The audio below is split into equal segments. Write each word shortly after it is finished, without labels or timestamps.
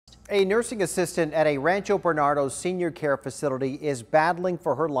A nursing assistant at a Rancho Bernardo senior care facility is battling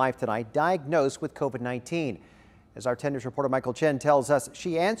for her life tonight, diagnosed with COVID-19. As our 10 News reporter Michael Chen tells us,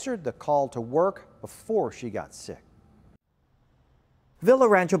 she answered the call to work before she got sick. Villa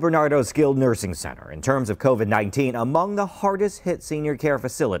Rancho Bernardo Skilled Nursing Center, in terms of COVID-19, among the hardest hit senior care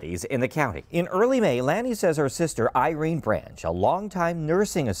facilities in the county. In early May, Lanny says her sister Irene Branch, a longtime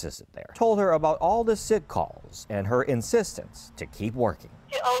nursing assistant there, told her about all the sick calls and her insistence to keep working.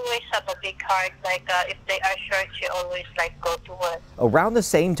 She always have a big heart, if they are short, she always go to work. Around the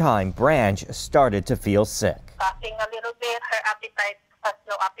same time, Branch started to feel sick. Coughing a little bit, her appetite has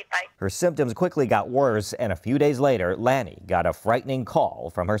no appetite. Her symptoms quickly got worse, and a few days later, Lanny got a frightening call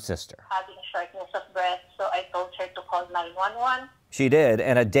from her sister. Having shortness of breath, so I told her to call 911. She did,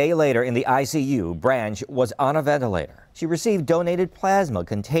 and a day later in the ICU, Branch was on a ventilator. She received donated plasma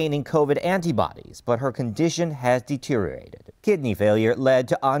containing COVID antibodies, but her condition has deteriorated. Kidney failure led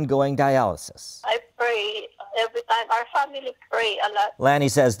to ongoing dialysis. I pray every time. Our family pray a lot. Lanny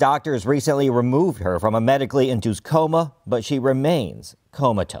says doctors recently removed her from a medically induced coma, but she remains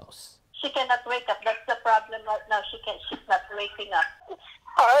comatose. She cannot wake up. That's the problem right now. She's not waking up. It's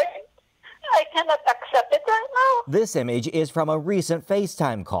hard. I cannot accept it right now. This image is from a recent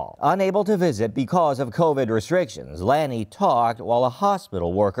FaceTime call. Unable to visit because of COVID restrictions, Lanny talked while a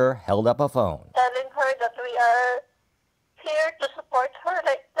hospital worker held up a phone. Telling her that we are here to support her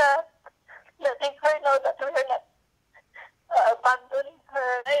like that. Letting her know that we are not abandoning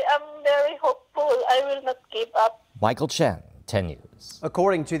her. I am very hopeful. I will not give up. Michael Chen, 10 News.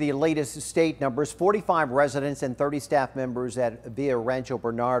 According to the latest state numbers, 45 residents and 30 staff members at Villa Rancho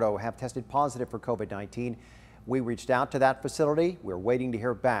Bernardo have tested positive for COVID-19. We reached out to that facility. We're waiting to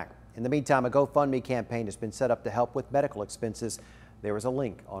hear back. In the meantime, a GoFundMe campaign has been set up to help with medical expenses. There is a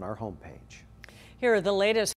link on our homepage. Here are the latest.